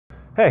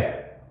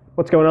Hey,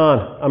 what's going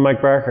on? I'm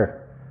Mike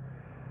Barker.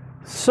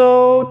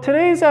 So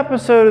today's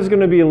episode is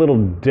going to be a little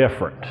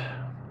different.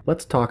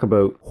 Let's talk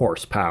about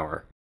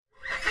horsepower.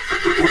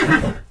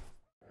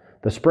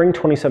 The spring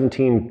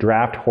 2017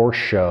 draft horse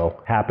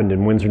show happened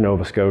in Windsor,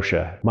 Nova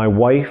Scotia. My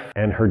wife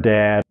and her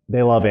dad,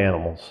 they love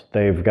animals.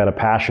 They've got a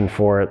passion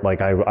for it like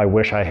I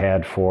wish I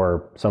had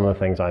for some of the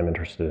things I'm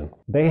interested in.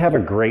 They have a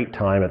great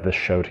time at this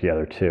show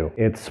together too.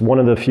 It's one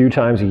of the few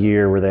times a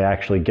year where they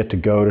actually get to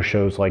go to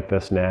shows like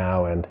this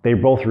now, and they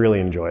both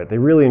really enjoy it. They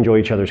really enjoy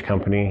each other's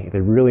company.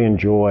 They really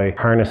enjoy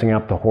harnessing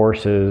up the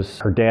horses.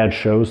 Her dad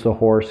shows the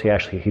horse. He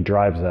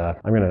drives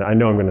I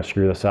know I'm gonna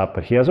screw this up,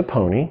 but he has a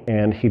pony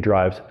and he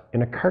drives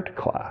in a cart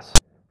class.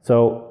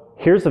 So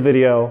here's the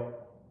video.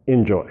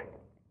 Enjoy.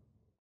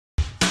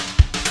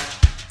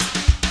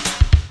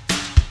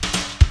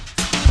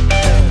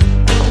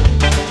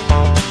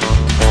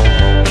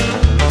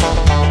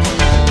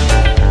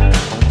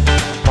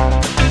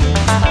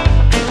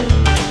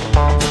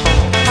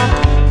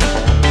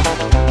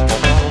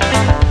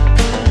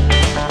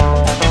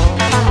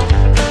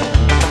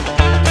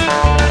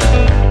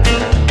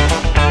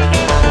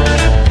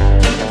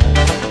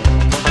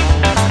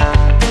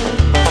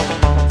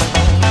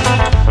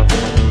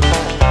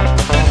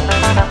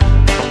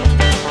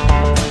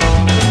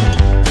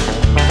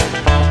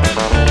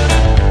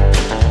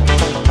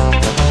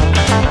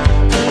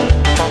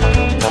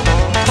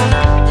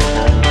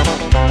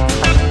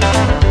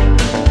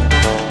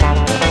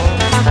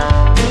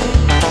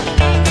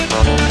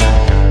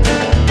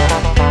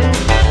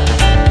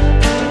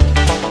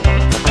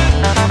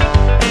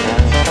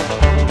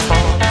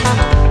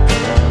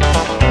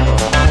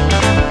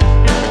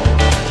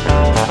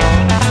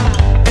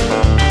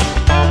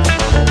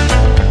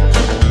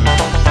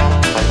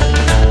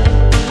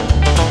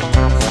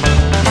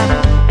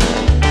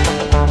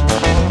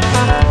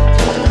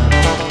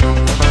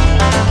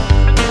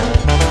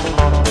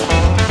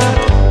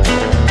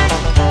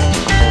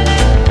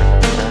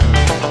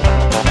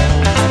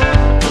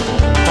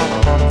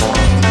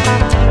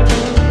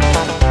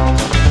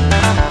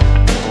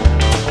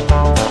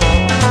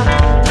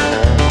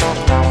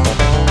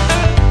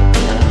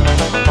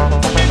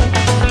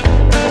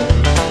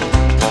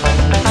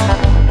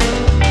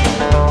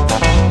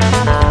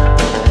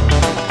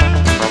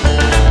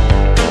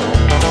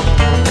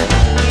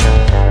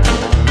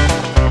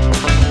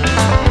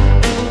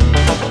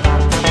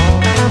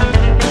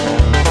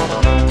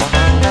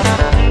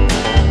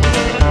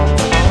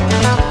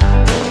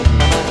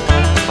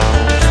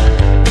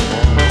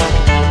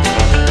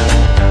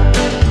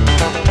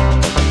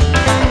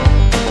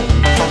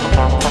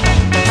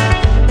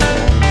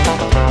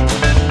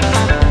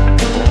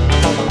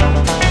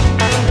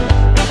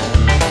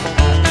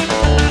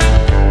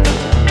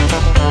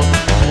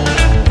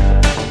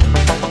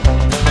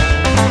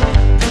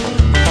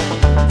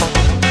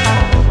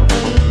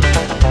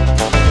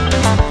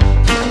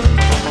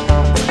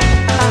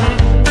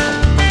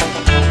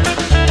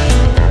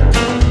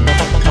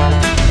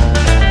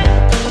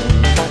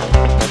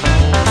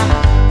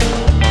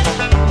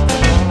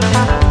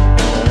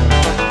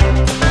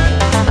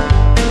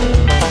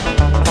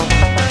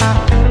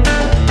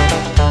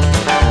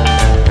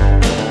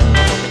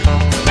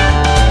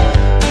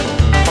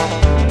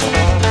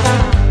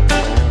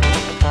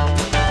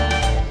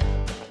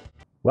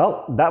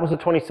 Well, that was the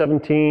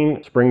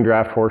 2017 Spring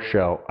Draft Horse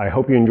Show. I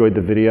hope you enjoyed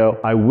the video.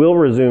 I will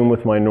resume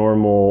with my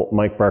normal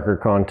Mike Barker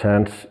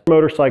content.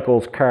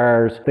 Motorcycles,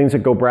 cars, things that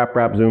go brap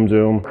brap zoom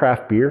zoom,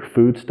 craft beer,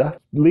 food stuff.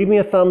 Leave me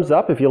a thumbs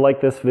up if you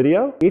like this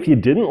video. If you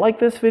didn't like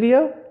this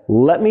video,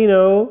 let me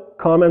know.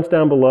 Comments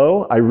down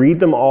below. I read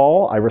them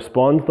all. I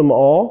respond to them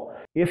all.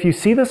 If you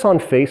see this on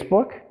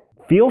Facebook,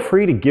 feel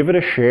free to give it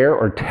a share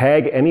or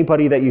tag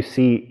anybody that you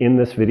see in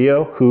this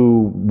video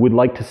who would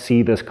like to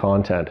see this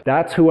content.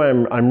 That's who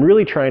I'm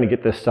really trying to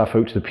get this stuff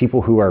out to the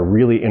people who are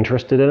really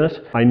interested in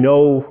it. I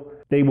know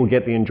they will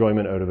get the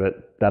enjoyment out of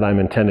it that I'm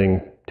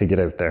intending to get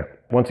out there.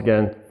 Once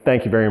again,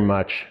 thank you very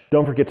much.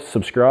 Don't forget to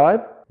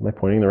subscribe. Am I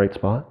pointing in the right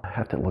spot? I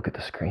have to look at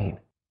the screen.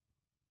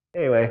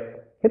 Anyway,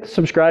 hit the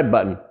subscribe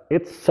button.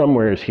 It's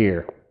somewhere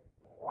here.